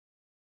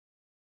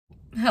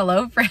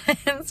Hello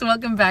friends,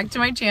 welcome back to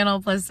my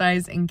channel, Plus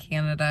Size in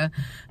Canada.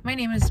 My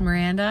name is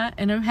Miranda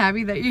and I'm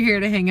happy that you're here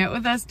to hang out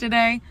with us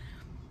today.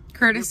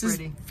 Curtis is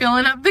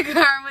filling up the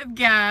car with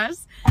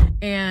gas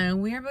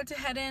and we are about to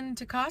head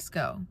into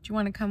Costco. Do you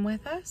want to come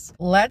with us?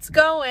 Let's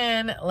go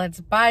in,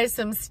 let's buy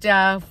some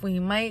stuff.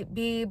 We might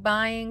be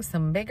buying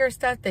some bigger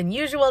stuff than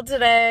usual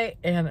today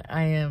and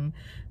I am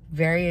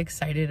very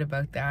excited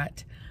about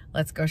that.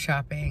 Let's go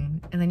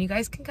shopping and then you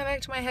guys can come back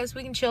to my house.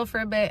 We can chill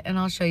for a bit and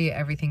I'll show you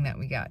everything that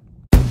we got.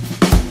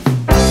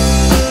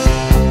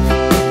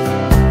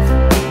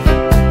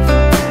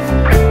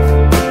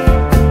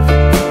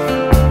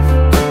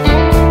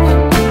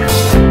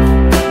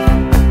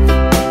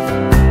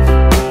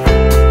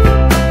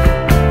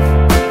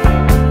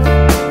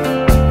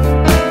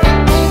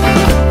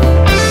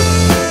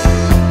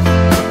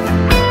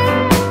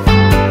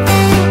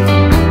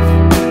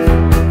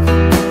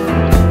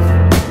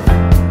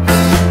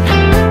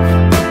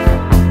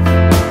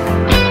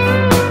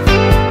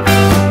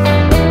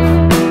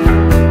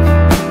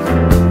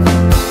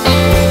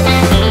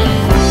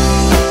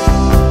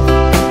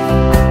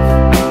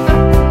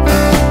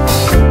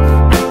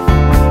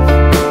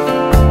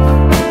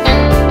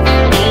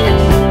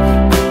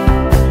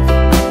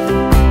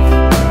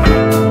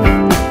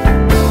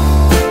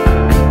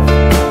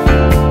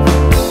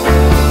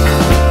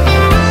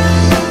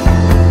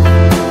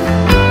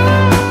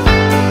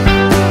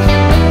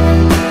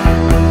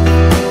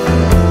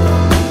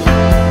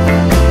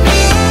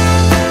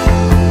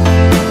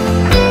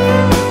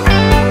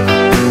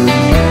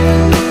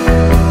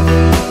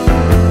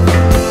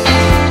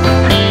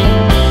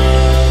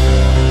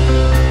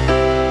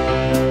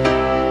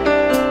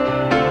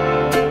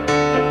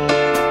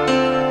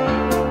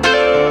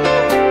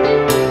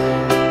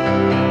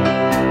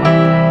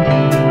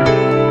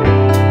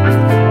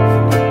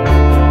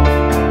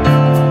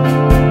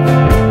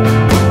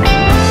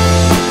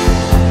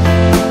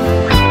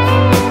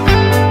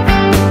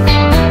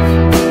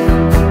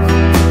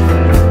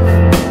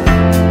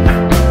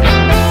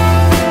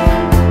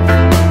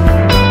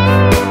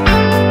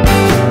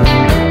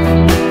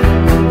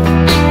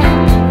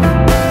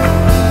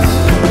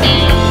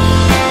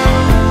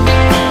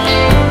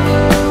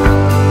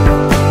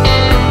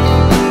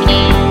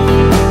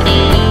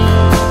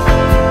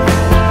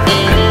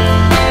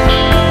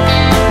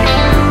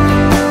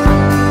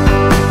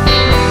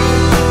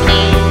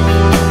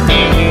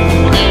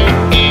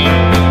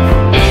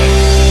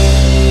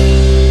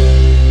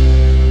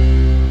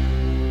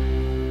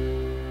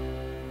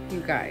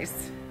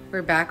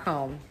 We're back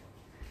home.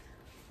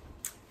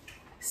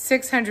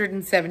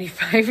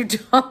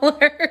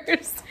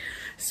 $675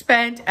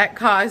 spent at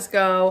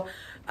Costco.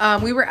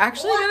 We were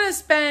actually gonna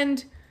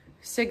spend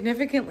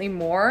significantly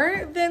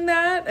more than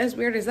that, as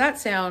weird as that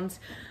sounds.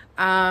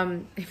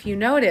 If you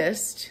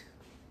noticed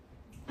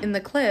in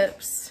the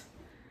clips,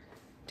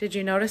 did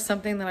you notice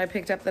something that I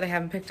picked up that I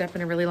haven't picked up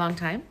in a really long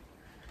time?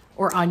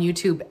 Or on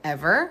YouTube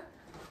ever?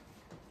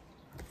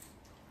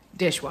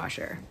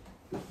 Dishwasher.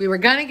 We were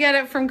gonna get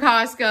it from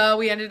Costco.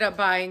 We ended up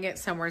buying it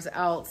somewhere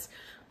else,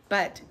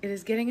 but it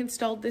is getting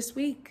installed this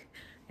week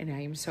and I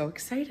am so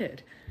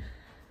excited.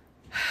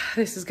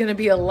 This is gonna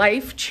be a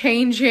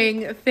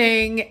life-changing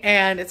thing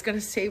and it's gonna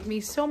save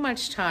me so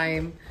much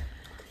time.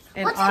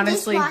 And what's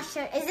honestly, a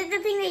dishwasher? Is it the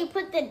thing that you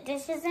put the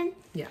dishes in?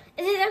 Yeah.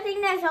 Is it the thing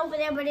that's over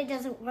there but it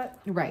doesn't work?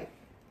 Right.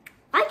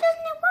 Why doesn't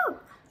it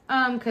work?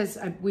 Because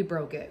we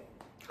broke it.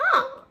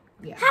 Huh.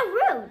 Yeah. How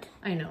rude.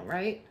 I know,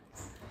 right?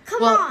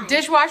 Come on.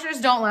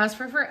 Dishwashers don't last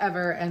for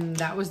forever, and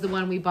that was the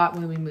one we bought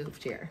when we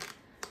moved here.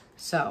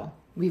 So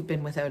we've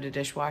been without a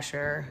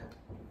dishwasher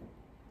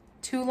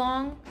too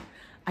long.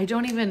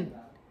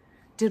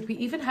 Did we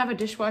even have a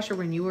dishwasher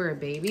when you were a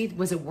baby?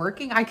 Was it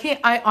working?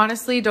 I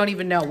honestly don't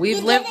even know.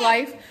 We've lived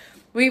life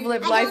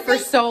for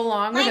so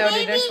long without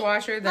a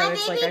dishwasher that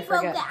it's like I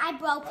forget. I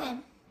broke it.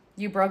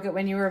 You broke it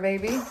when you were a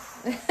baby?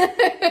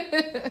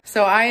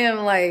 So I am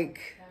like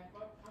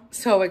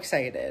so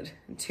excited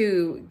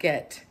to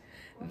get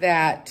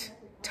that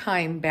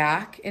time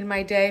back in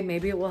my day.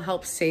 Maybe it will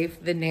help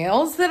save the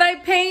nails that I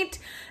paint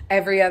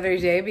every other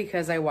day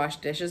because I wash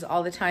dishes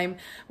all the time.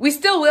 We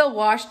still will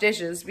wash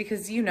dishes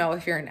because, you know,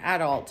 if you're an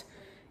adult,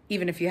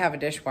 even if you have a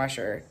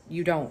dishwasher,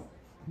 you don't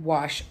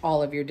wash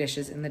all of your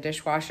dishes in the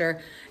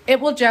dishwasher. It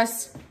will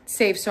just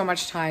save so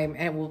much time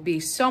and it will be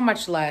so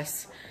much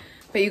less.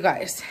 But you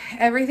guys,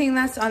 everything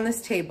that's on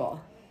this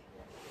table,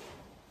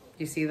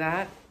 you see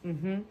that?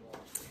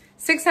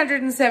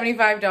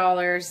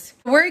 $675.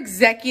 We're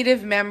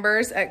executive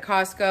members at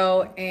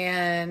Costco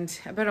and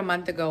about a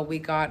month ago we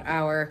got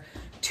our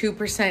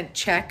 2%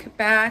 check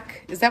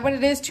back. Is that what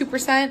it is?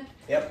 2%?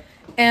 Yep.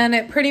 And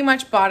it pretty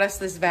much bought us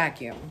this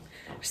vacuum.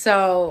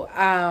 So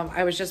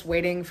I was just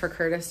waiting for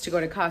Curtis to go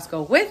to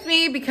Costco with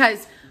me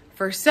because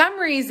for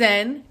some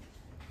reason,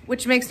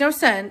 which makes no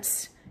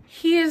sense,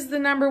 he is the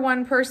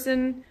 #1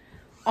 person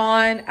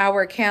on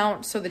our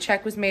account. So the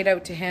check was made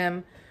out to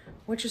him,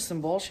 which is some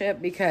bullshit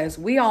because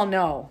we all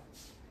know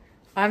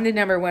I'm the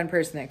 #1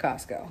 person at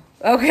Costco,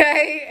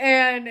 okay?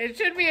 And it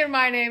should be in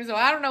my name, so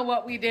I don't know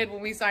what we did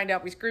when we signed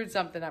up. We screwed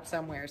something up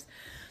somewheres.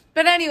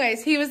 But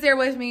anyways, he was there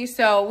with me,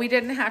 so we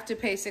didn't have to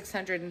pay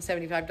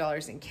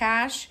 $675 in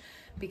cash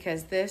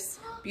because this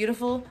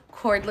beautiful,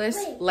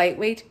 cordless,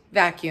 lightweight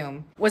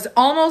vacuum was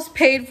almost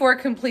paid for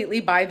completely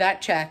by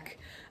that check.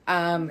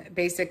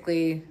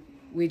 Basically,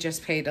 we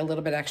just paid a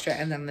little bit extra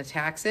and then the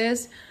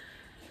taxes.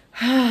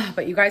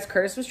 But you guys,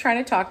 Curtis was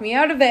trying to talk me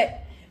out of it.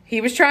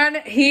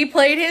 He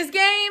played his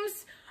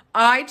games.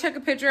 I took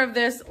a picture of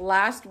this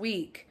last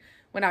week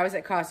when I was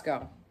at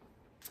Costco.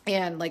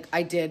 And like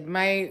I did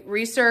my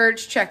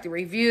research, checked the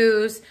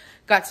reviews,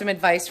 got some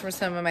advice from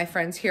some of my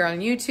friends here on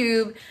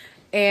YouTube.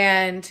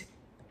 And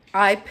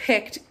I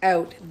picked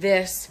out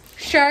this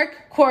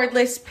Shark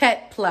Cordless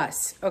Pet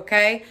Plus,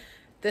 okay?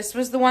 This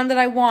was the one that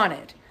I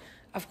wanted.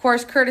 Of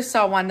course, Curtis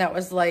saw one that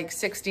was like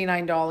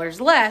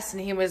 $69 less.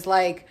 And he was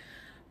like,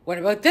 what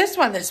about this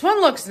one? This one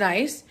looks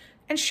nice.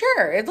 And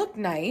sure, it looked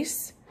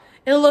nice.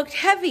 It looked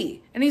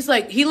heavy. And he's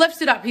like, he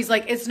lifts it up. He's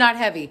like, it's not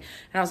heavy.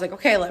 And I was like,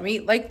 okay, let me,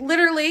 like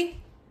literally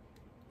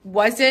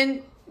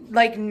wasn't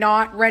like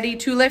not ready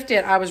to lift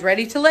it. I was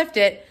ready to lift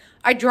it.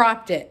 I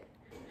dropped it.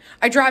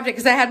 I dropped it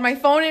because I had my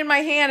phone in my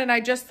hand and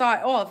I just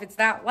thought, oh, if it's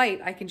that light,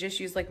 I can just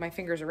use like my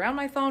fingers around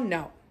my phone.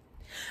 No,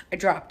 I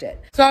dropped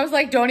it. So I was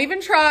like, don't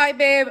even try,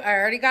 babe. I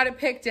already got it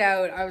picked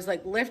out. I was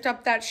like, lift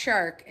up that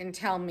Shark and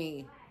tell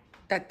me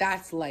that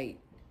that's light.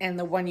 And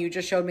the one you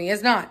just showed me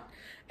is not.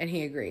 And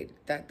he agreed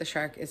that the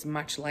Shark is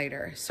much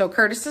lighter. So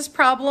Curtis's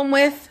problem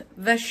with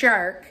the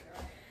Shark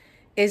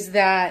is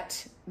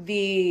that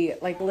the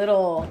like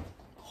little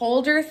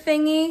holder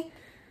thingy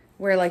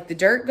where like the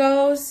dirt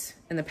goes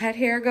and the pet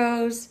hair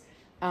goes,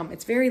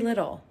 it's very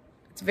little.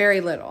 It's very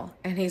little.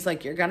 And he's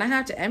like, you're gonna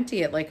have to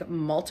empty it like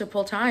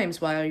multiple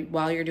times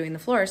while you're doing the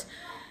floors.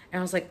 And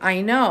I was like,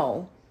 I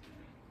know,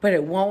 but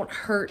it won't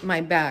hurt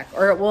my back,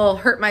 or it will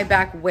hurt my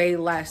back way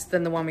less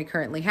than the one we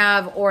currently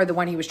have, or the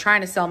one he was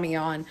trying to sell me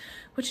on,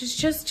 which is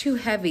just too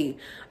heavy.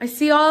 I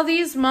see all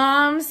these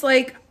moms,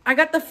 like I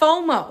got the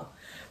FOMO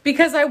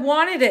because I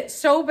wanted it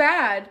so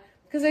bad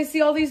because I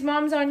see all these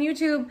moms on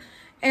YouTube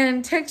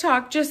and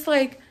TikTok just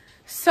like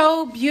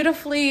so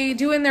beautifully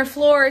doing their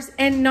floors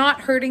and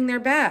not hurting their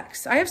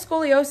backs. I have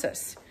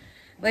scoliosis,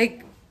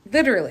 like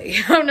literally.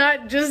 I'm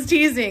not just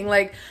teasing.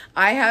 Like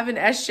I have an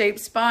S-shaped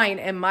spine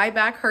and my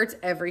back hurts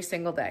every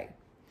single day.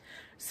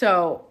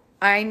 So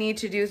I need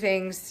to do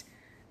things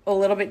a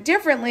little bit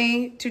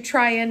differently to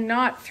try and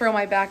not throw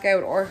my back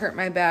out or hurt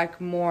my back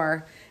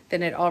more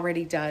than it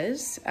already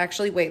does.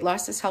 Actually, weight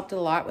loss has helped a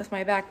lot with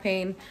my back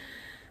pain.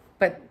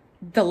 But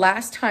the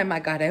last time I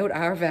got out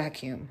our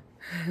vacuum,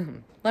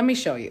 let me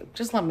show you.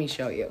 Just let me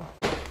show you.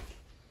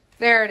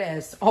 There it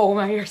is. Oh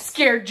my, you're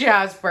scared,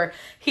 Jasper.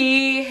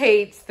 He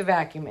hates the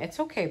vacuum. It's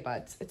okay,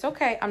 buds. It's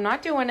okay. I'm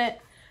not doing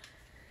it.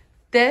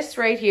 This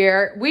right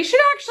here, we should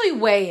actually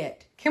weigh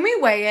it. Can we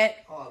weigh it?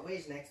 Oh, it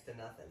weighs next to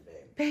nothing, babe.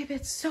 Babe,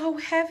 it's so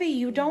heavy.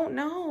 You don't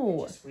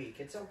know. It's just weak.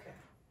 It's okay.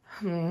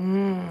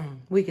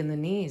 Weak in the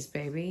knees,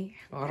 baby.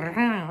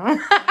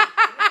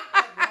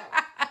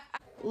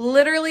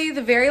 Literally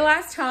the very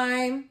last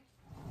time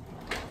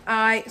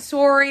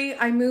sorry,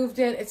 I moved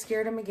it. It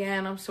scared him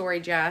again. I'm sorry,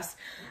 Jess.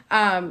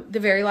 The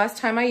very last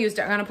time I used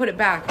it, I'm going to put it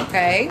back,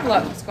 okay?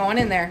 Look, it's going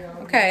in there.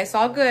 Okay, it's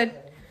all good.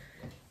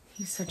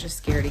 He's such a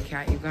scaredy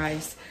cat, you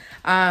guys.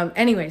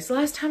 Anyways, the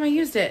last time I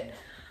used it,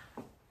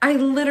 I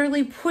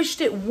literally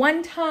pushed it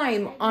one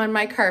time on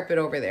my carpet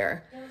over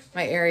there,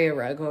 my area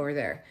rug over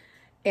there.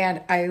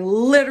 And I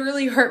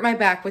literally hurt my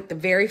back with the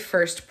very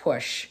first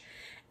push.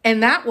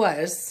 And that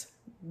was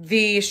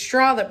the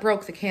straw that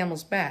broke the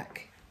camel's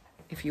back,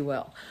 if you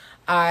will.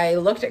 I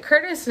looked at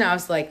Curtis and I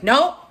was like,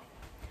 nope,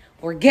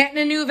 we're getting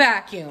a new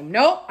vacuum.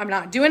 Nope, I'm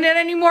not doing it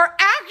anymore.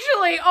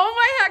 Actually, oh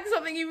my heck,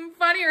 something even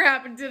funnier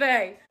happened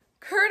today.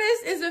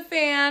 Curtis is a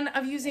fan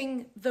of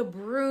using the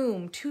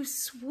broom to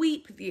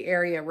sweep the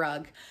area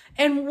rug.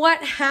 And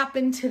what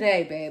happened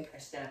today, babe? I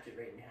snapped it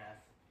right in half.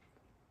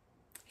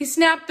 He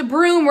snapped the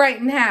broom right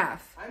in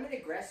half. I'm an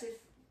aggressive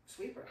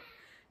sweeper.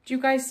 Do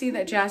you guys see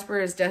that Jasper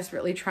is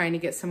desperately trying to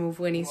get some of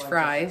Winnie's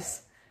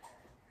fries?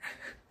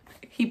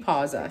 He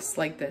paws us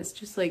like this,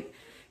 just like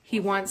he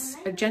wants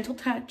a gentle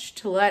touch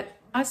to let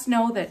us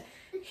know that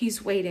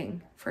he's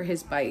waiting for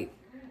his bite.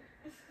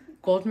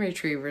 Golden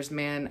retrievers,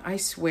 man, I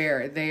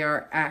swear they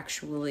are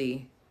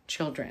actually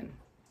children.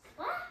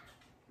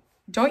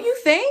 Don't you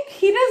think?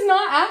 He does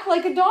not act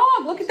like a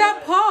dog. Look at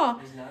that paw.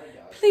 He's not a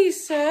dog.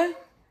 Please, sir.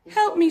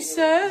 Help me,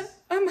 sir.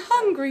 I'm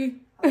hungry.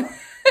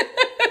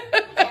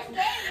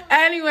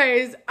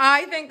 Anyways,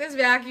 I think this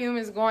vacuum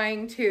is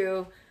going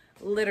to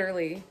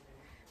literally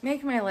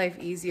make my life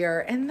easier.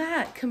 And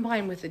that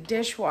combined with the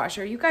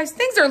dishwasher, you guys,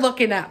 things are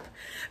looking up.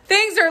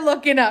 Things are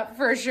looking up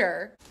for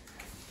sure.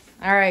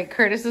 All right,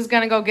 Curtis is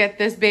going to go get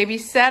this baby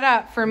set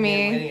up for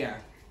me.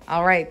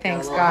 All right,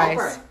 thanks,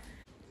 guys.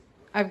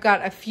 I've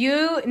got a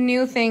few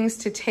new things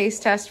to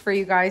taste test for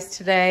you guys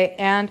today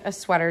and a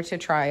sweater to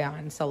try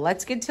on. So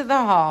let's get to the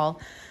haul.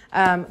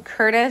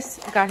 Curtis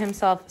got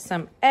himself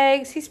some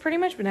eggs. He's pretty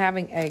much been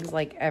having eggs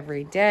like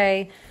every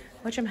day,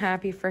 which I'm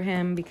happy for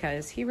him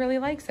because he really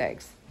likes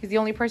eggs. He's the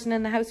only person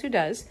in the house who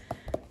does.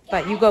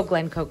 But you go,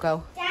 Glen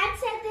Coco. Dad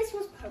said this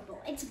was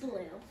purple. It's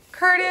blue.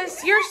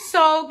 Curtis, you're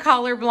so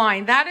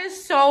colorblind. That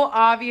is so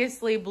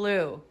obviously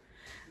blue.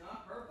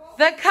 Not purple?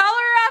 The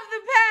color of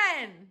the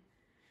pen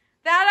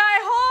that I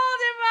hold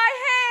in my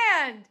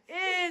hand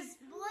is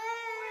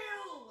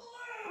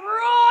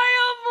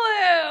royal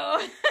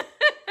blue.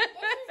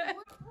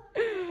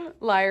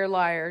 Liar,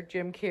 liar,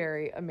 Jim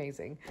Carrey,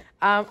 amazing.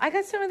 I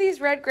got some of these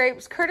red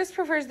grapes. Curtis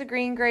prefers the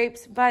green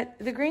grapes, but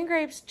the green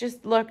grapes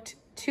just looked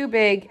too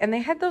big, and they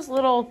had those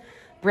little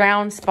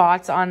brown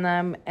spots on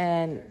them,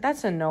 and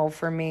that's a no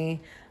for me.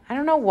 I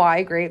don't know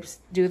why grapes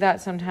do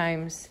that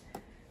sometimes,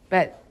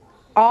 but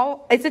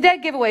it's a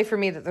dead giveaway for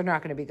me that they're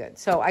not going to be good.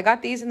 So I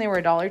got these and they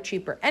were $1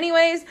 cheaper.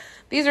 Anyways,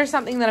 these are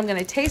something that I'm going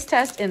to taste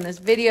test in this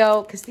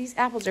video because these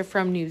apples are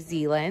from New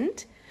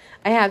Zealand.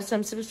 I have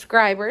some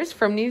subscribers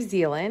from New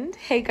Zealand.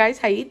 Hey guys,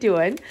 how you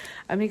doing?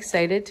 I'm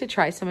excited to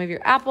try some of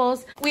your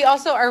apples. We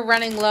also are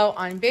running low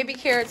on baby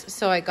carrots,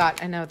 so I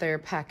got another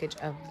package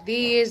of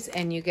these,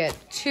 and you get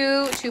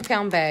two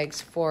 2-pound bags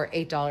for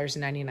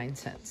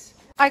 $8.99.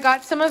 I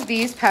got some of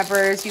these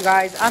peppers, you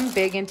guys. I'm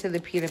big into the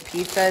pita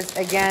pizzas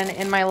again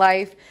in my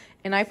life,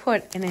 and I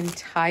put an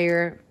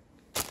entire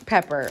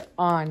pepper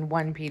on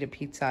one pita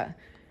pizza.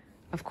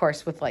 Of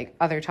course, with like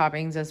other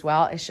toppings as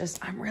well. It's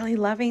just, I'm really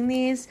loving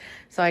these.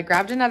 So I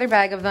grabbed another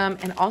bag of them.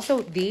 And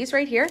also these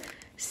right here,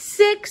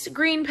 6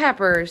 green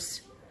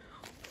peppers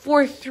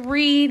for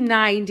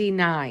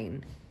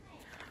 $3.99.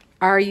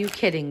 Are you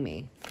kidding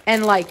me?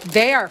 And like,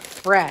 they are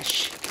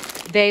fresh.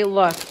 They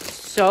look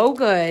so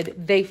good.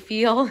 They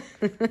feel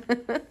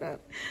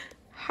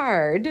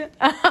hard.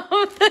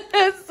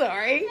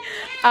 Sorry.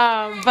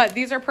 But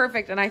these are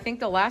perfect. And I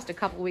think they'll last a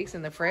couple weeks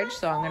in the fridge.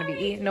 So I'm going to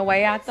be eating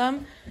away at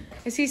them.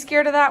 Is he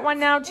scared of that one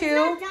now too?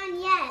 It's not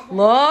done yet.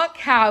 Look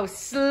how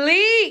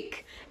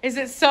sleek. Is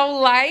it so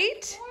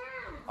light?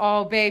 Yeah.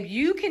 Oh, babe,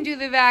 you can do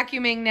the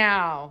vacuuming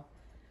now.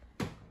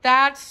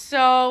 That's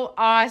so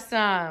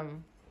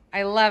awesome.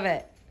 I love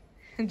it.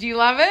 Do you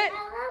love it?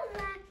 I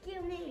love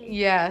vacuuming.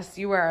 Yes,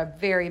 you are a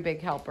very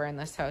big helper in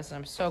this house, and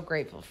I'm so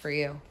grateful for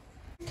you.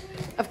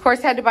 Of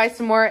course, had to buy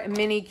some more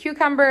mini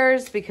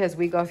cucumbers because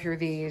we go through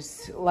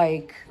these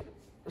like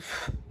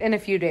in a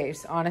few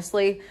days,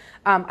 honestly.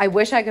 I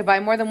wish I could buy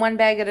more than one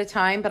bag at a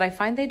time, but I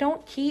find they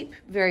don't keep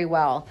very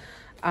well.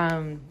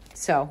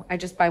 So I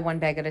just buy one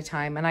bag at a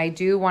time. And I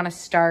do want to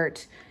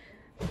start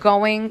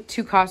going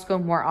to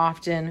Costco more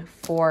often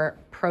for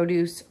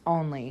produce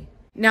only.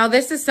 Now,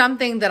 this is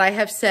something that I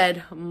have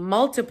said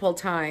multiple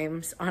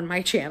times on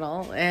my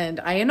channel, and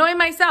I annoy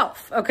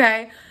myself,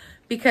 okay?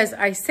 Because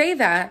I say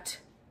that,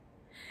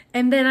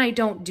 and then I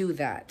don't do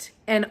that.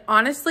 And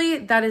honestly,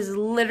 that is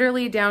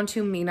literally down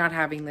to me not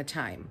having the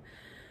time.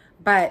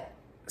 But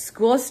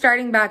school is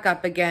starting back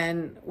up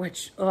again,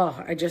 which,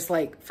 I just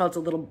like felt a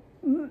little,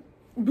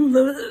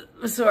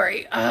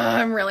 sorry.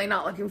 I'm really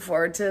not looking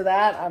forward to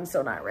that. I'm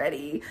so not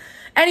ready.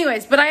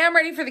 Anyways, but I am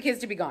ready for the kids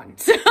to be gone.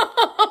 So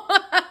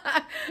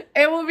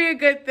it will be a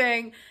good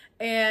thing.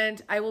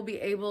 And I will be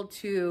able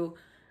to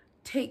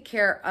take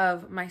care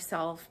of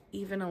myself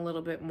even a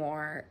little bit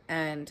more.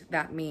 And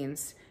that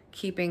means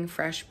keeping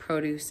fresh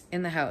produce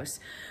in the house.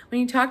 When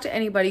you talk to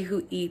anybody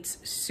who eats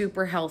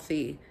super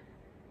healthy,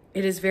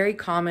 it is very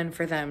common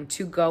for them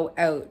to go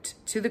out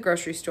to the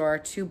grocery store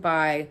to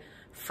buy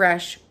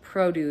fresh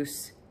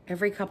produce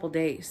every couple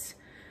days.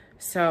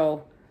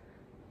 So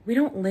we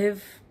don't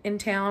live in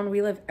town.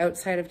 We live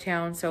outside of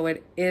town. So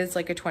it is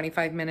like a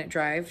 25-minute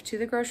drive to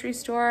the grocery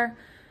store.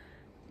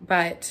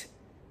 But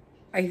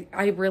I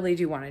really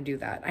do want to do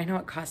that. I know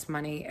it costs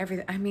money.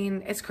 Everything. I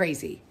mean, it's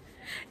crazy.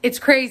 It's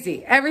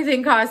crazy.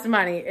 Everything costs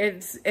money.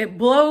 It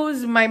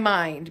blows my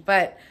mind,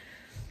 but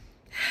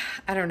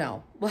I don't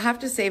know. We'll have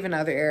to save in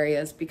other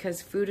areas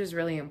because food is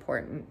really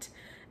important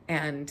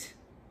and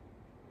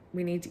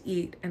we need to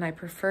eat, and I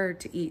prefer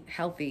to eat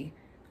healthy,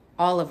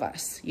 all of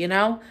us, you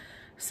know?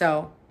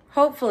 So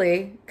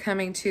hopefully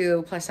coming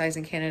to plus size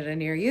in Canada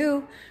near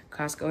you,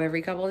 Costco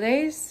every couple of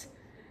days.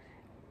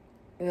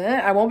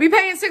 I won't be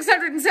paying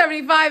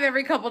 $675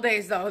 every couple of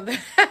days though.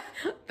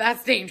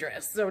 That's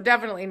dangerous. So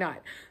definitely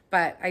not.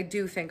 But I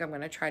do think I'm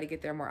going to try to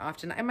get there more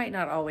often. I might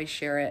not always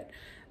share it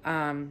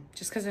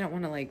just because I don't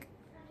want to like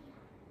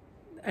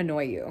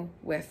annoy you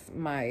with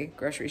my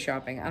grocery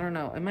shopping. I don't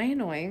know. Am I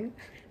annoying?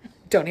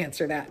 Don't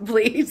answer that,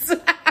 please.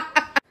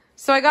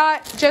 So I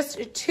got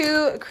just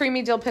 2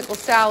 creamy dill pickle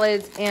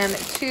salads and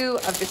 2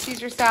 of the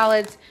Caesar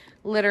salads.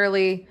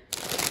 Literally,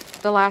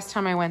 the last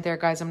time I went there,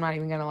 guys, I'm not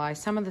even going to lie,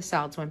 some of the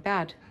salads went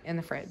bad in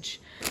the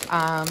fridge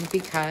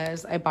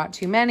because I bought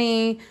too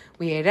many.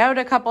 We ate out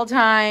a couple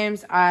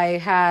times. I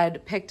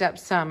had picked up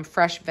some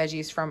fresh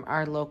veggies from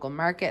our local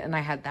market and I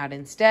had that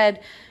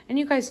instead. And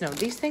you guys know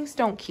these things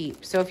don't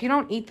keep. So if you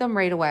don't eat them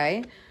right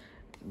away,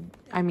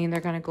 I mean,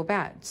 they're going to go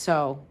bad.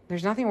 So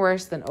there's nothing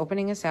worse than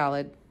opening a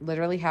salad.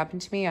 Literally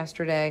happened to me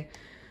yesterday.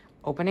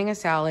 opening a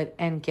salad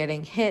and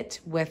getting hit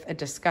with a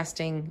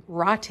disgusting,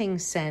 rotting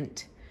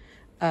scent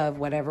of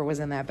whatever was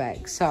in that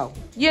bag. So,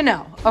 you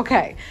know,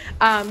 okay.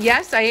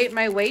 Yes, I ate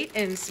my weight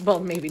in, well,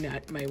 maybe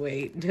not my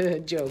weight,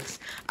 jokes.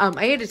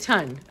 I ate a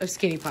ton of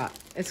Skinny Pop.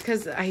 It's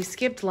because I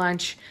skipped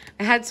lunch.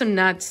 I had some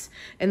nuts,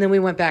 and then we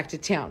went back to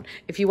town.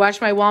 If you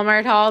watch my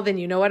Walmart haul, then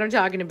you know what I'm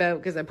talking about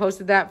because I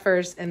posted that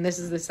first, and this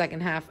is the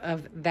second half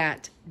of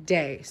that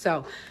day. So,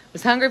 I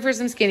was hungry for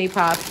some Skinny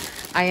Pop.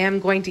 I am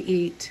going to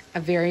eat a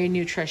very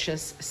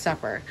nutritious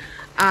supper.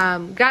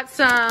 Got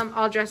some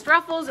all dressed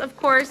ruffles, of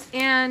course,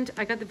 and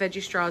I got the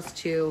veggie straws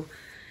too,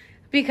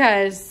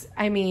 because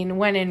I mean,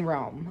 when in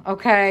Rome,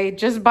 okay,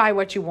 just buy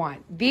what you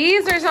want.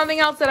 These are something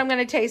else that I'm going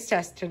to taste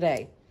test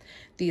today.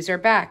 These are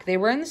back. They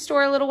were in the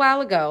store a little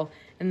while ago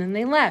and then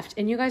they left.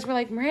 And you guys were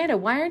like, Miranda,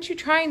 why aren't you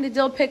trying the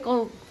dill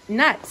pickle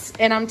nuts?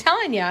 And I'm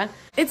telling you,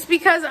 it's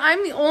because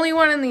I'm the only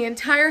one in the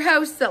entire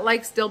house that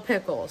likes dill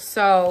pickles.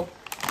 So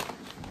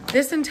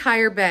this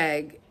entire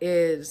bag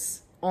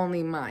is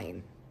only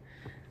mine.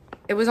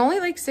 It was only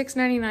like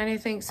 $6.99, I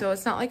think, so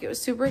it's not like it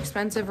was super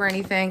expensive or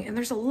anything. And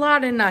there's a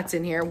lot of nuts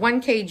in here,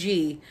 1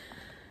 kg.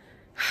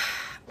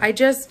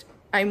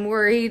 I'm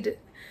worried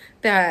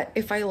that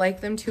if I like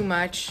them too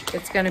much,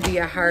 it's gonna be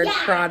a hard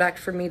product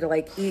for me to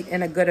like eat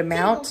in a good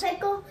amount.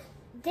 Dibble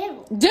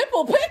pickle.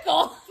 Dibble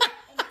pickle?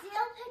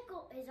 Dill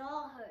pickle is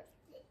all hurt.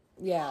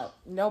 Yeah,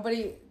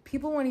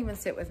 people won't even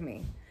sit with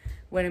me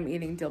when I'm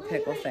eating dill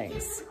pickle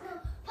things.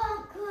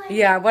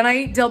 Yeah, when I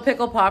eat dill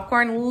pickle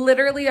popcorn,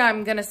 literally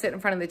I'm gonna sit in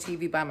front of the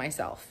TV by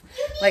myself.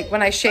 Like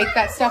when I shake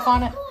that stuff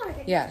on it.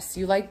 Yes,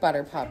 you like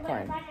butter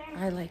popcorn.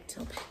 I like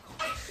dill pickle.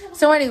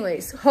 So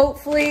anyways,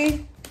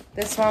 hopefully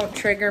this won't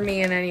trigger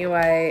me in any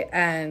way,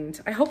 and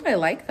I hope I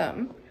like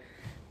them.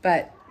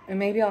 But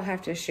maybe I'll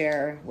have to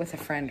share with a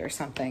friend or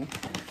something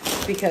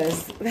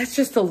because that's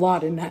just a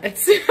lot of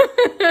nuts.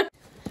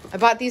 I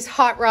bought these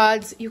hot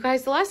rods. You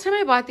guys, the last time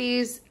I bought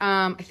these,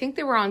 I think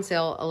they were on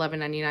sale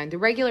 $11.99. The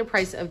regular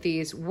price of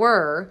these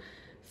were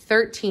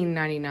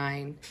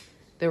 $13.99.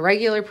 The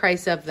regular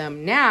price of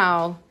them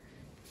now,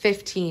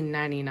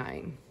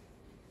 $15.99.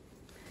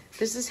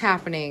 This is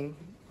happening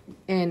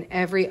in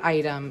every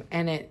item,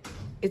 and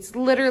it's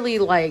literally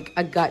like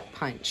a gut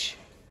punch.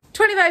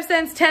 25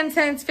 cents, 10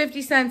 cents,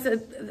 50 cents,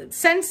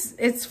 cents,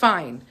 it's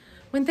fine.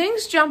 When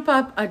things jump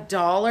up $1,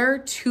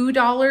 $2,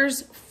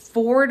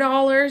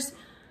 $4,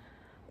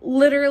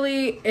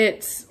 literally,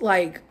 it's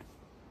like,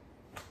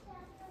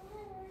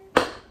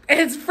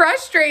 it's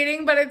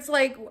frustrating, but it's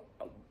like,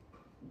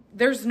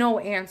 there's no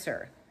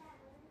answer.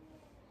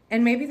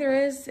 And maybe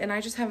there is, and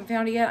I just haven't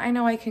found it yet. I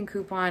know I can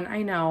coupon,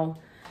 I know.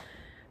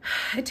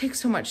 It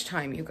takes so much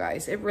time, you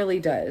guys. It really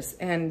does.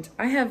 And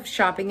I have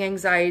shopping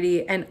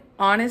anxiety, and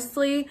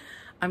honestly,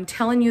 I'm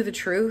telling you the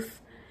truth.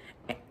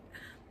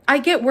 I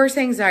get worse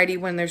anxiety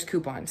when there's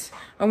coupons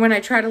or when I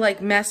try to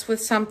like mess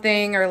with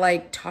something or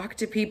like talk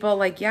to people.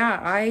 Like, yeah,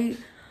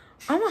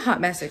 I'm a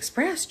hot mess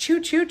express. Choo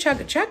choo,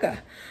 chugga chugga.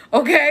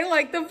 Okay,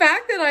 like the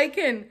fact that I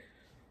can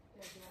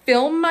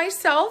film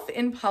myself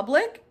in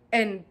public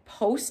and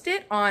post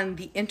it on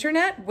the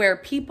internet where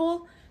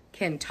people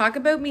can talk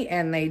about me,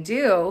 and they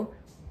do.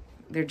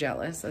 They're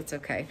jealous. That's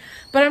okay.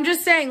 But I'm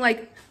just saying,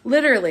 like,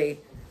 literally,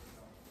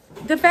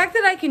 the fact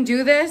that I can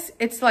do this,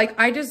 it's like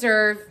I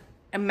deserve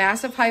a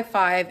massive high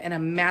five and a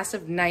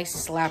massive nice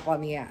slap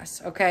on the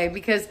ass, okay?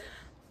 Because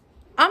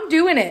I'm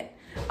doing it.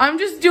 I'm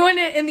just doing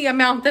it in the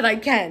amount that I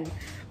can,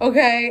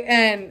 okay?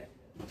 And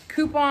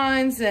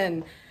coupons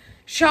and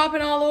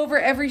shopping all over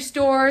every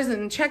stores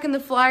and checking the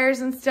flyers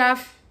and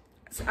stuff.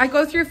 I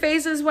go through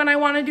phases when I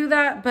want to do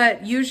that,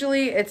 but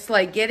usually it's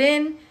like get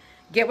in,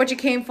 get what you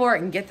came for,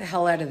 and get the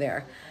hell out of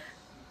there.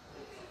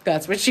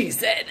 That's what she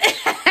said.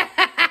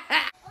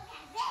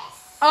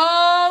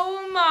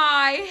 Oh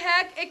my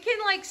heck. It can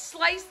like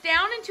slice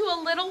down into a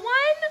little one?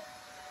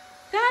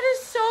 That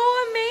is so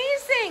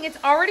amazing.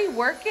 It's already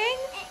working?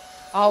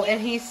 Oh, and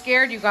he's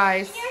scared, you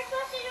guys.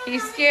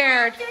 He's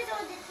scared.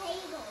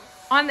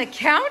 On the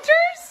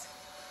counters?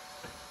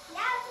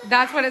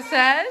 That's what it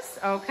says?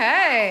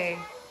 Okay.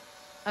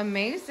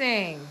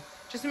 Amazing.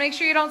 Just make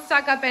sure you don't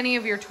suck up any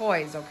of your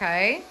toys,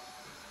 okay?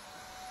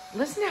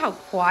 Listen to how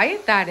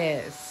quiet that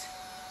is.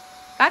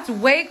 That's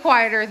way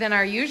quieter than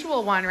our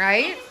usual one,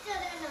 right?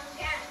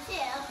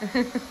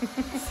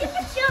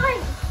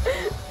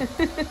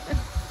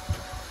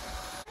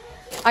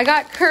 I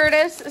got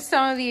Curtis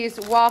some of these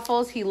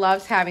waffles. He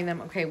loves having them.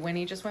 Okay,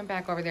 Winnie just went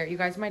back over there. You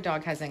guys, my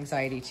dog has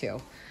anxiety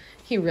too.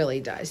 He really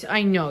does.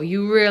 I know,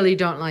 you really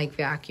don't like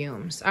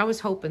vacuums. I was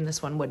hoping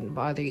this one wouldn't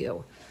bother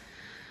you.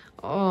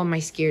 Oh, my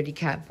scaredy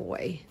cat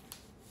boy.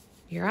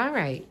 You're all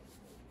right.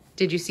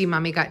 Did you see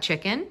Mommy got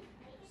chicken?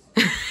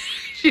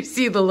 You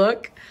see the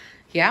look?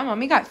 Yeah,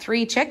 Mommy got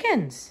 3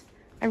 chickens.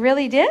 I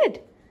really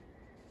did.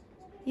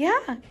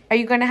 Yeah. Are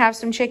you going to have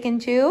some chicken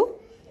too?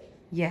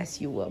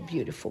 Yes, you will.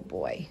 Beautiful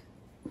boy.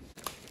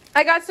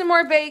 I got some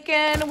more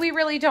bacon. We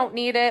really don't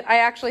need it. I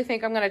actually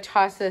think I'm going to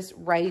toss this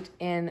right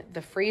in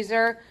the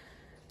freezer.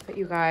 But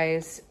you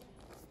guys,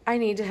 I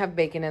need to have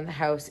bacon in the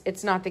house.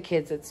 It's not the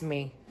kids, it's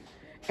me.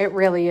 It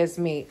really is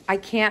meat. I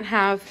can't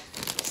have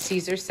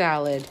Caesar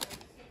salad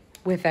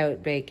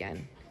without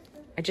bacon.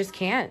 I just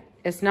can't.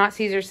 It's not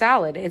Caesar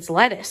salad. It's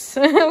lettuce.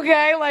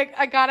 Okay? Like,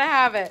 I gotta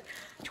have it.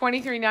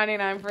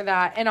 $23.99 for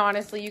that. And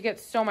honestly, you get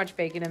so much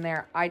bacon in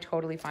there. I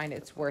totally find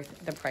it's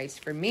worth the price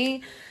for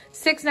me.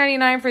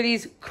 $6.99 for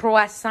these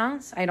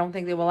croissants. I don't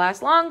think they will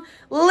last long.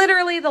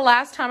 Literally, the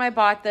last time I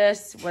bought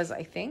this was,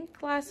 I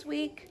think, last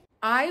week.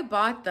 I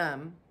bought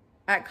them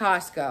at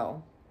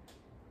Costco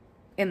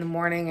in the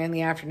morning, in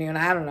the afternoon,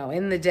 I don't know,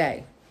 in the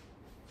day.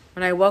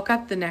 When I woke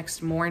up the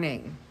next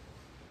morning,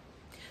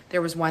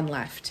 there was one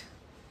left.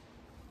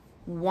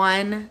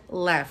 One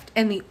left.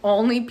 And the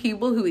only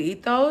people who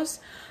eat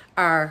those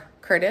are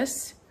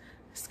Curtis,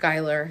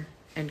 Skylar,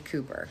 and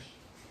Cooper.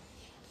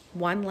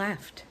 One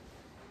left.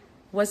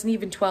 Wasn't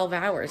even 12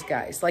 hours,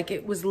 guys. Like,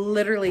 it was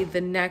literally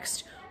the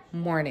next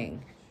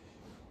morning.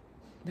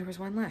 There was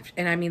one left.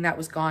 And I mean, that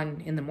was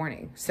gone in the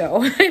morning.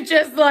 So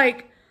just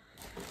like,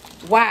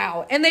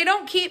 wow. And they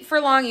don't keep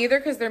for long either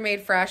because they're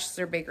made fresh.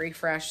 They're bakery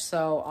fresh.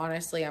 So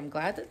honestly, I'm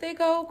glad that they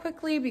go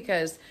quickly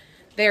because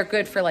they're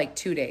good for like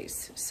 2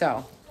 days.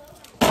 So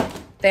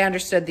they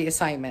understood the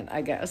assignment,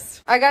 I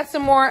guess. I got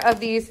some more of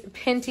these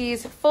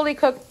Pinty's fully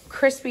cooked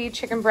crispy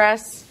chicken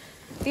breasts.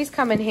 These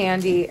come in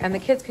handy and the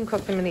kids can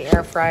cook them in the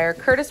air fryer.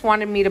 Curtis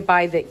wanted me to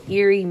buy the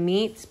Erie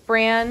Meats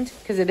brand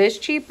because it is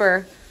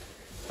cheaper.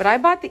 But I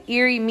bought the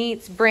Erie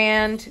Meats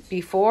brand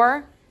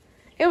before.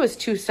 It was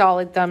 2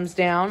 solid thumbs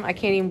down. I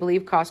can't even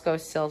believe Costco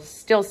is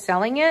still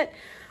selling it.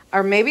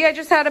 Or maybe I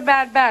just had a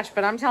bad batch,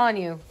 but I'm telling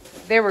you,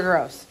 they were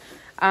gross.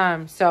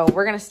 So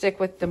we're going to stick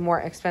with the more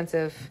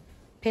expensive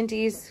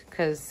Pinty's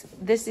because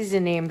this is a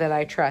name that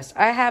I trust.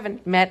 I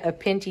haven't met a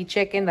Pinty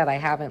chicken that I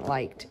haven't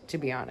liked, to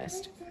be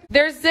honest.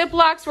 Their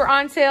Ziplocs were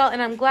on sale,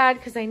 and I'm glad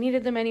because I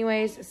needed them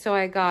anyways. So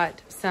I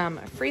got some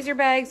freezer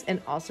bags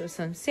and also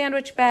some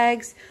sandwich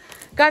bags.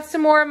 Got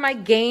some more of my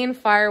Gain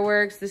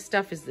fireworks. This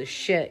stuff is the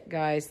shit,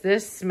 guys.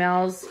 This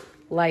smells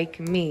like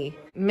me,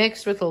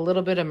 mixed with a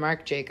little bit of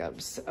Marc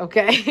Jacobs,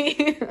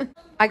 okay?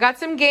 I got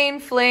some Gain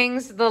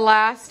flings. The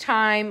last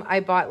time I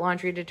bought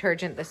laundry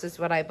detergent, this is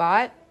what I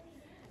bought,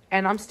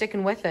 and I'm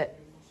sticking with it.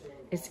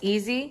 It's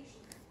easy.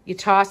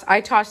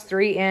 I toss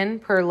 3 in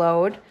per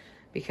load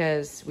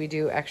because we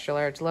do extra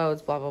large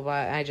loads, blah, blah,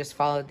 blah. And I just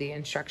followed the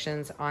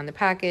instructions on the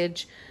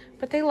package.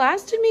 But they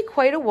lasted me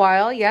quite a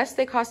while. Yes,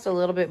 they cost a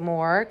little bit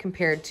more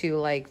compared to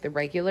like the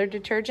regular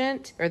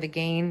detergent or the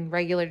Gain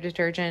regular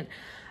detergent.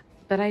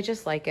 But I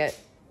just like it.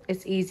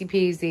 It's easy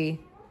peasy.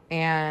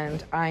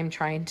 And I'm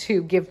trying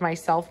to give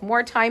myself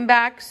more time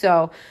back.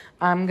 So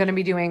I'm going to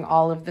be doing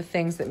all of the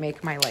things that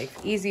make my life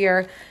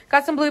easier.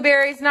 Got some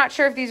blueberries. Not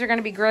sure if these are going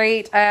to be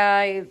great.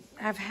 I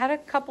have had a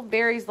couple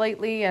berries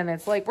lately and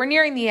it's like we're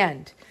nearing the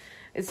end.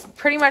 It's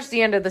pretty much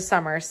the end of the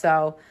summer.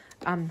 So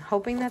I'm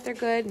hoping that they're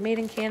good. Made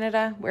in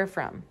Canada. Where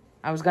from?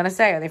 I was going to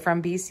say, are they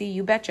from BC?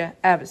 You betcha.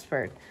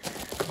 Abbotsford,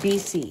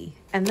 BC.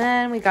 And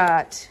then we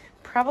got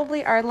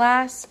probably our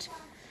last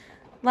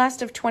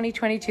of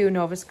 2022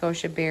 Nova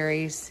Scotia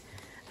berries.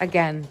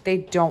 Again, they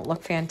don't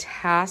look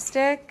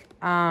fantastic.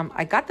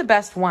 I got the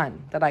best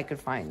one that I could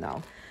find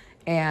though.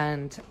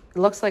 And it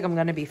looks like I'm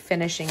going to be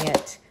finishing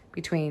it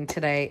between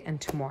today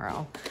and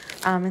tomorrow.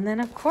 And then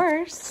of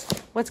course,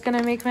 what's going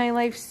to make my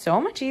life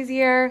so much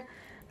easier,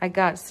 I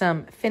got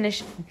some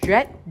Finnish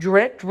okay,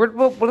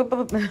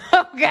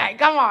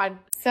 come on.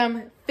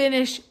 Some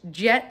Finnish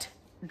Jet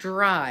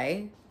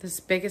Dry. This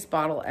biggest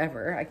bottle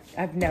ever.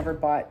 I've never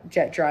bought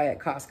Jet Dry at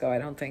Costco. I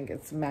don't think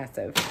it's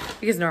massive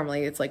because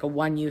normally it's like a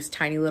one-use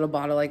tiny little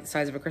bottle like the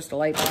size of a Crystal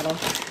Light bottle.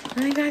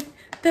 And I got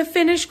the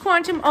Finnish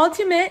Quantum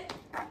Ultimate.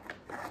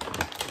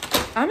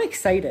 I'm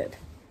excited.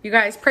 You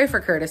guys pray for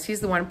Curtis. He's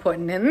the one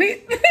putting in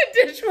the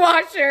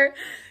dishwasher.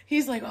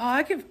 He's like,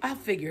 oh, I'll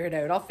figure it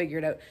out. I'll figure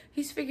it out.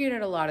 He's figured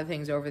out a lot of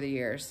things over the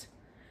years.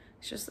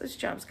 It's just this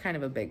job's kind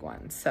of a big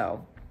one.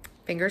 So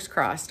fingers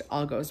crossed,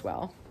 all goes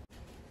well.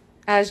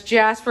 As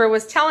Jasper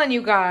was telling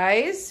you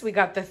guys, we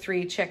got the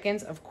 3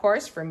 chickens, of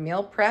course, for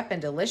meal prep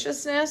and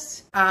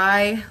deliciousness.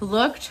 I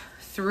looked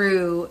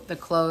through the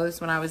clothes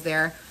when I was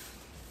there.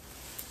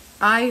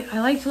 I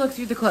like to look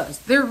through the clothes.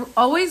 They're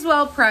always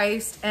well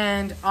priced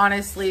and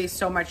honestly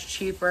so much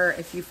cheaper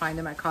if you find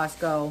them at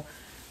Costco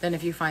than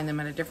if you find them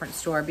at a different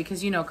store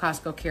because you know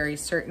Costco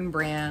carries certain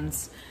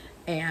brands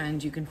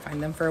and you can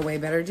find them for a way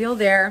better deal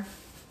there.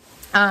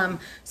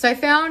 So I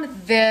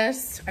found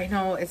this. I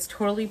know it's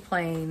totally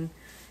plain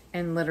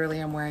and literally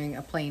I'm wearing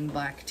a plain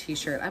black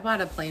t-shirt. I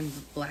bought a plain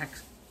black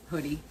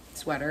hoodie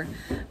sweater.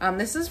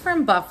 This is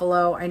from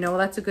Buffalo. I know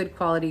that's a good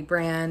quality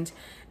brand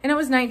and it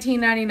was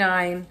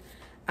 $19.99.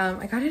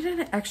 I got it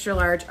in an extra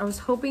large. I was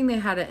hoping they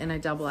had it in a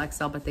double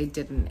XL, but they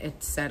didn't.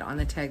 It said on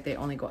the tag they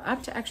only go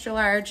up to extra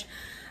large.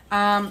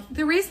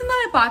 The reason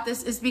that I bought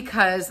this is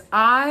because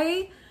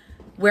I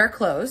wear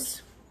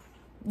clothes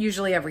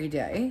usually every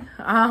day.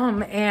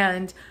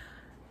 And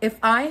if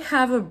I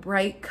have a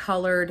bright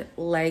colored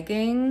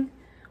legging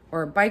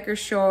or a biker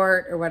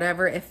short or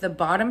whatever, if the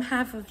bottom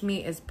half of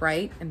me is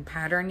bright and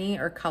patterny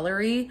or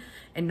colory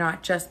and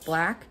not just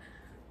black,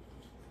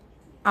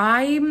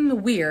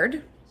 I'm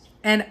weird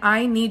and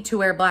I need to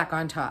wear black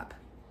on top.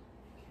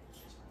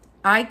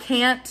 I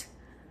can't,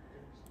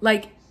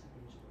 like,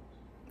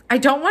 I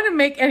don't want to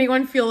make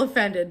anyone feel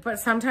offended, but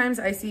sometimes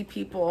I see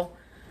people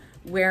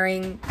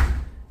wearing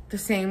the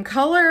same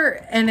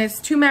color and it's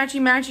too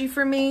matchy-matchy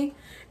for me.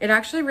 It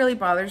actually really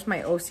bothers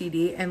my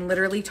OCD, and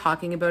literally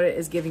talking about it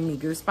is giving me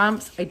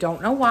goosebumps. I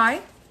don't know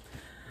why.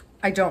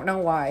 I don't know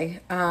why.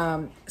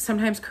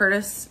 Sometimes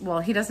Curtis, well,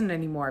 he doesn't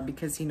anymore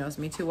because he knows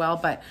me too well,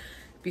 but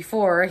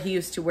before he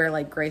used to wear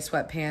like gray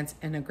sweatpants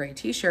and a gray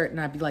t-shirt,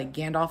 and I'd be like,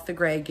 Gandalf the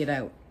Grey, get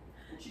out.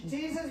 She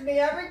teases me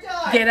every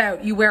time. Get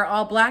out. You wear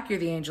all black, you're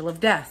the angel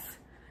of death.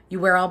 You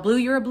wear all blue,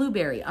 you're a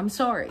blueberry. I'm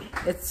sorry.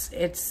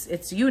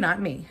 It's you,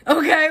 not me.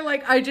 Okay?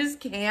 Like, I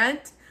just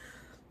can't.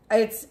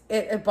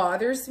 It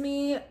bothers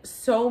me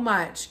so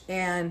much,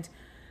 and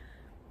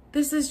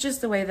this is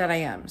just the way that I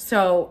am.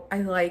 So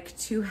I like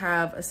to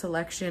have a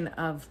selection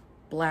of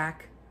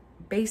black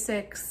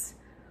basics,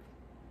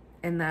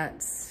 and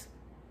that's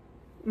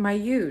my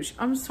huge.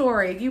 I'm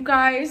sorry, you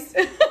guys.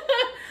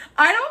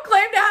 I don't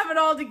claim to have it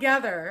all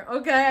together,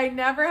 okay? I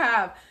never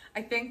have.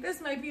 I think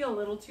this might be a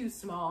little too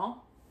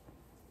small,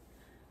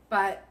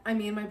 but I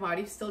mean, my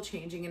body's still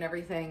changing and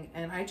everything,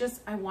 and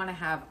I want to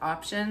have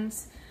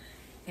options.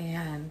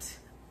 And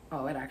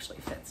oh, it actually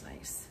fits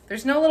nice.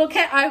 There's no little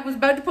I was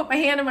about to put my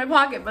hand in my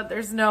pocket, but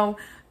there's no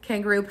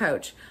kangaroo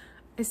pouch.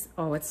 It's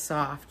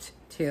soft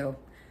too.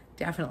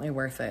 Definitely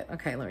worth it.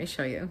 Okay, let me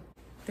show you.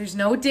 There's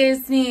no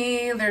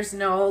Disney. There's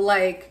no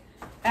like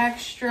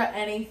extra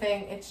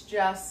anything. It's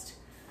just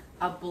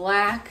a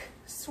black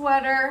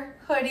sweater,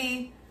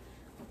 hoodie.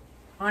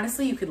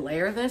 Honestly, you could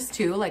layer this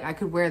too. Like, I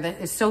could wear this.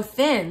 It's so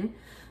thin.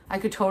 I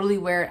could totally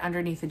wear it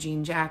underneath a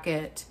jean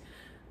jacket,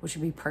 which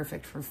would be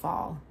perfect for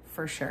fall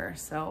for sure.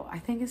 So I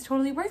think it's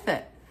totally worth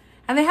it.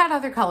 And they had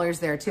other colors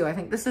there too. I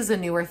think this is a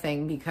newer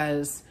thing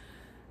because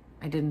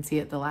I didn't see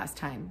it the last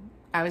time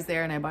I was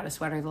there, and I bought a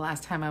sweater the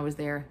last time I was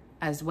there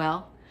as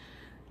well.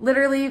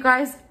 Literally, you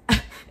guys,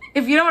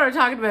 if you know what I'm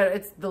talking about,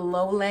 it's the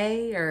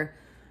Lolay or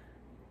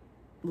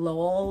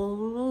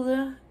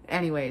Lol.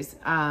 Anyways,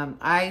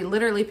 I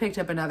literally picked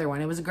up another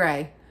one. It was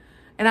gray,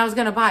 and I was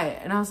going to buy it.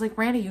 And I was like,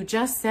 Miranda, you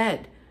just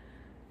said,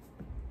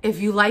 if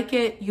you like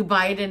it, you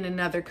buy it in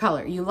another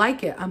color. You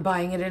like it, I'm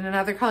buying it in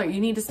another color.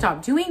 You need to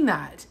stop doing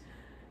that,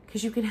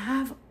 because you can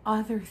have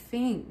other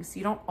things.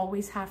 You don't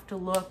always have to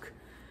look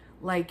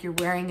like you're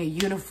wearing a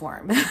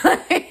uniform.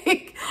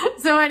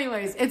 So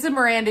anyways, it's a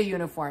Miranda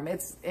uniform.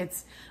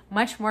 It's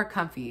much more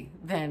comfy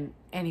than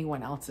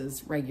anyone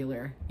else's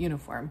regular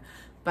uniform.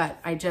 But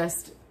I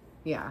just,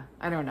 yeah,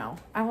 I don't know.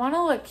 I want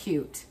to look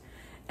cute.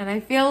 And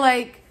I feel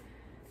like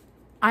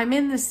I'm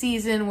in the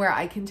season where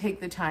I can take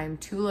the time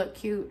to look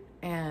cute.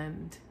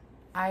 And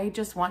I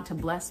just want to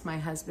bless my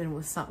husband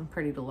with something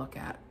pretty to look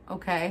at,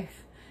 okay?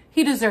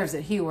 He deserves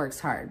it. He works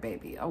hard,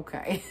 baby,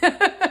 okay?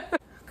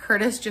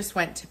 Curtis just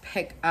went to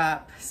pick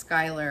up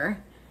Skylar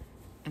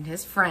and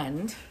his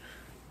friend.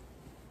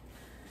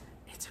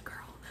 It's a girl.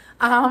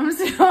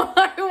 So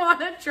I want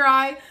to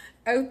try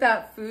out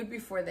that food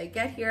before they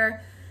get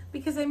here,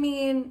 because I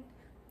mean,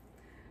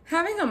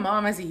 having a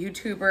mom as a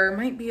YouTuber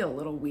might be a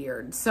little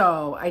weird.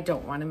 So I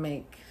don't want to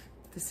make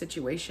the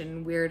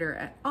situation weirder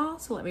at all.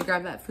 So let me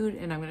grab that food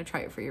and I'm going to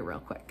try it for you real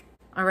quick.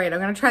 All right, I'm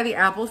going to try the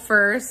apple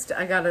first.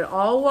 I got it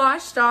all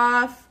washed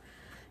off.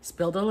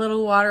 Spilled a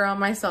little water on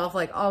myself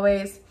like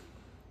always.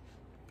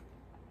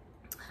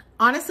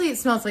 Honestly, it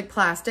smells like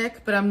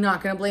plastic, but I'm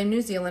not going to blame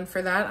New Zealand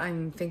for that.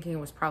 I'm thinking it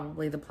was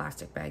probably the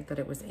plastic bag that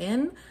it was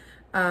in.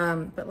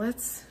 But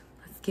let's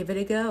give it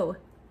a go.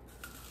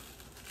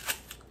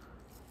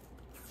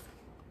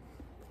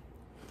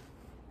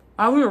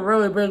 That was a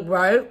really big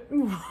bite.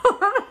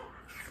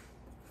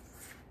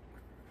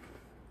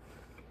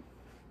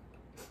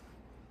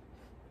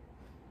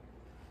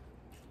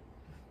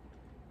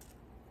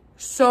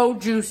 So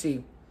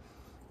juicy.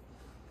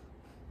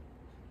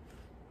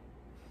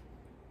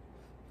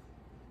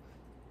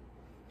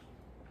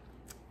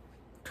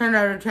 Ten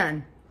out of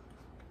 10.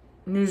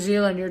 New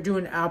Zealand, you're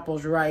doing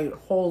apples right.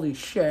 Holy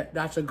shit,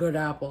 that's a good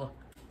apple.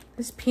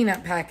 This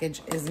peanut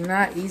package is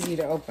not easy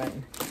to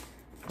open.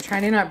 I'm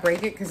trying to not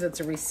break it because it's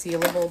a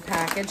resealable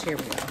package. Here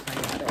we go, I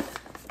got it.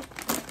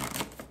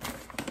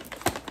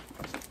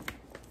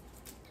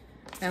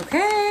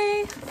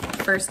 Okay,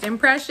 first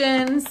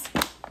impressions.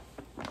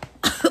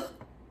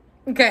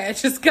 Okay, I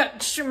just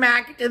got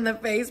smacked in the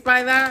face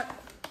by that.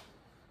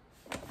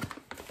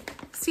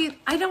 See,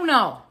 I don't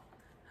know.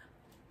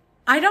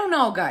 I don't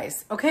know,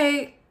 guys,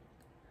 okay?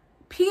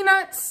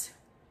 Peanuts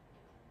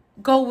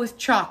go with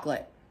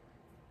chocolate,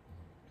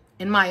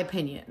 in my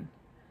opinion.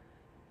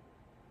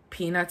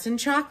 Peanuts and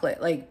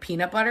chocolate, like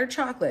peanut butter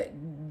chocolate.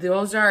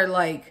 Those are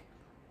like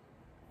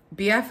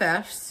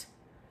BFFs.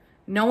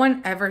 No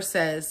one ever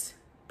says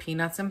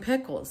peanuts and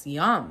pickles,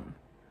 yum.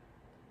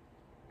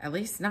 At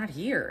least not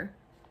here.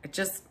 It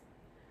just,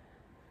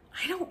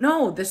 I don't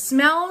know. The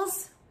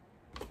smells,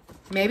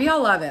 maybe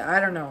I'll love it. I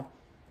don't know.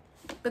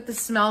 But the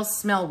smells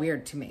smell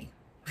weird to me.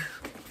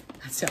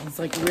 That sounds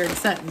like a weird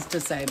sentence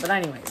to say. But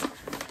anyways,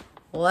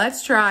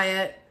 let's try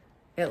it.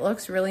 It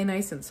looks really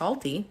nice and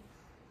salty.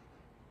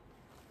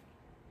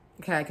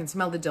 Okay, I can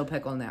smell the dill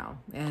pickle now,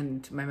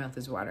 and my mouth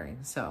is watering,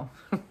 so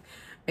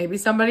maybe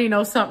somebody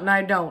knows something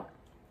I don't.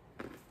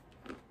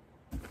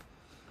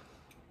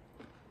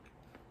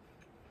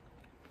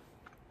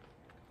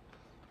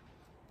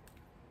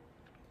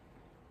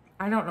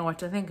 I don't know what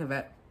to think of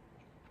it.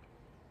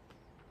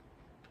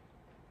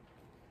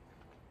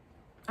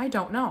 I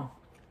don't know.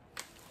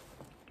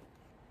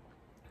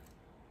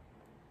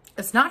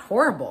 It's not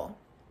horrible.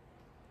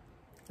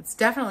 It's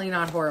definitely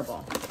not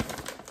horrible.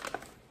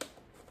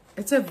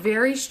 It's a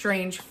very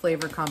strange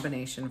flavor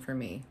combination for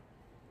me.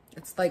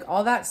 It's like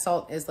all that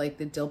salt is like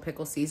the dill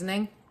pickle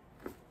seasoning,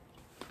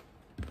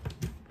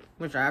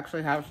 which I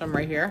actually have some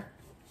right here.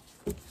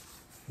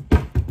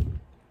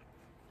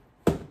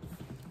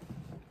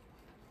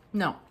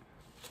 No,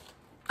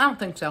 I don't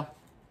think so.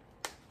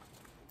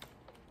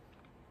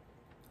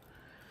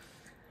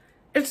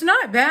 It's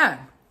not bad.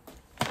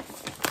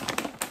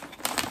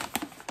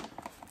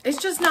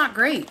 It's just not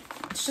great.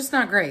 It's just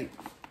not great.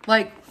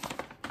 Like,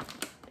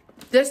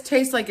 this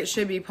tastes like it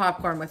should be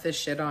popcorn with this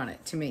shit on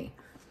it to me.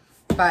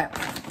 But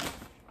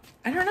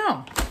I don't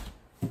know.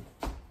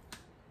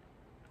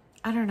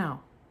 I don't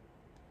know.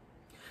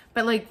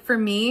 But like for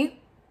me,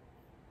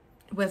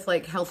 with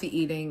like healthy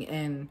eating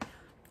and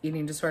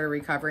eating disorder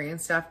recovery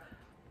and stuff,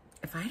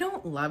 if I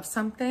don't love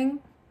something,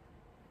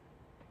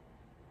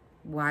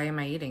 why am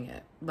I eating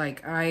it?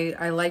 Like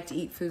I like to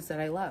eat foods that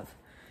I love.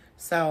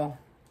 So,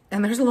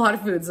 and there's a lot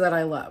of foods that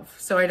I love.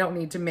 So I don't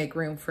need to make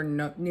room for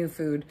new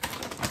food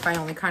if I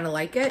only kind of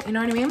like it. You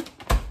know what I mean?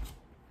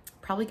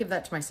 Probably give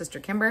that to my sister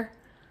Kimber.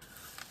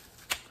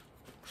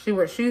 See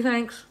what she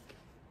thinks.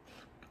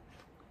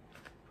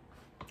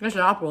 This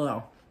apple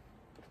though.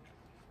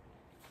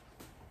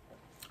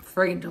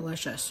 Friggin'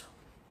 delicious.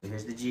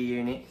 Here's the G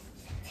unit.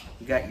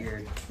 You got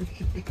your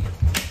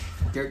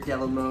Dirt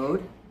Devil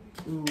mode.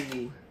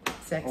 Ooh,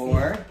 sexy.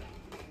 Or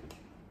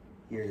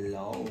your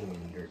long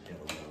Dirt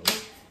Devil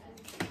mode.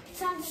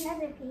 It's on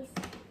another piece.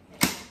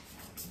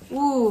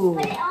 Ooh.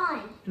 Put it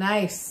on.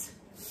 Nice.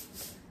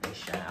 Nice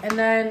shot. And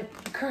then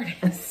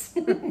Curtis.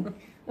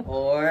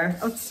 Or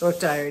I'm so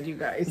tired, you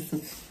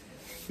guys.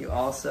 you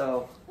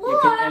also you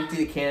can empty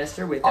the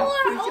canister with a Or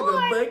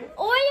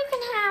you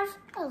can have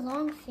a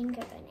long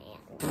fingernail.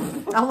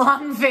 A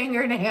long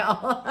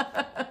fingernail.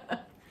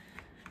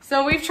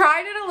 So we've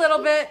tried it a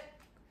little bit.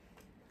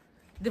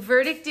 The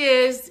verdict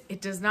is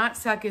it does not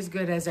suck as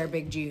good as our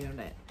big G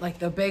unit. Like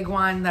the big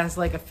one that's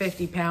like a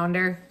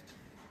 50-pounder.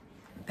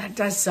 That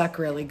does suck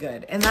really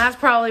good. And that's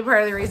probably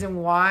part of the reason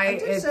why I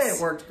did say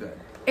it worked good.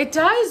 It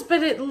does,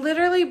 but it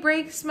literally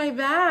breaks my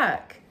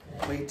back.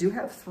 Well, you do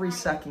have 3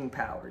 sucking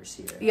powers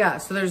here. Yeah,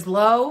 so there's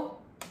low,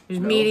 there's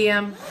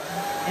medium,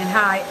 and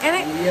high.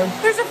 And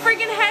there's a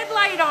friggin'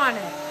 headlight on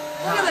it.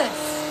 Look at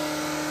this.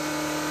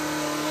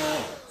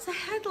 It's a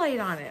headlight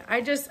on it.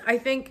 I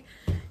think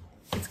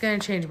it's gonna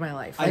change my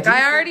life. Like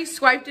I already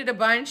swiped it a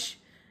bunch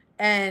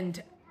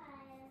and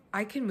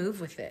I can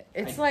move with it.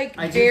 It's like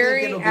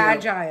very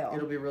agile.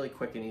 It'll be really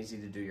quick and easy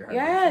to do your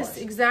Yes,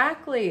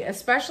 exactly.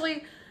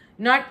 Especially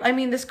I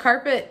mean, this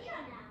carpet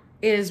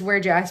is where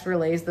Jasper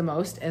lays the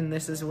most, and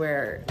this is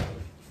where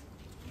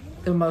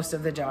the most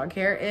of the dog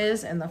hair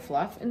is and the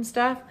fluff and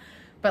stuff.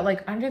 But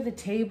like under the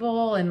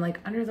table and like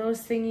under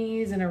those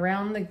thingies and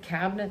around the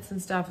cabinets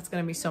and stuff, it's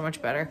gonna be so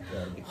much better.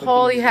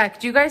 Holy heck,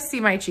 do you guys see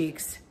my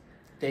cheeks?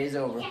 Day's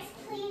over.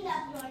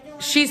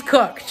 She's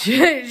cooked.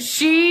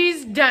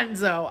 She's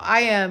donezo.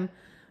 I am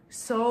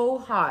so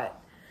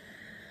hot.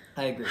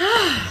 I agree.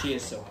 She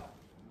is so hot.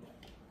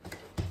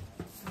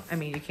 I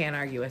mean, you can't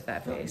argue with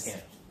that face. No, you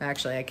can't.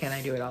 Actually, I can.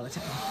 I do it all the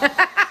time.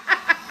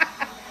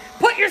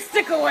 Put your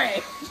stick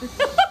away.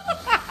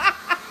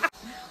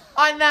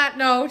 On that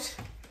note,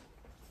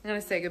 I'm going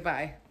to say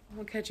goodbye.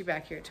 We'll catch you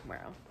back here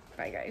tomorrow.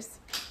 Bye, guys.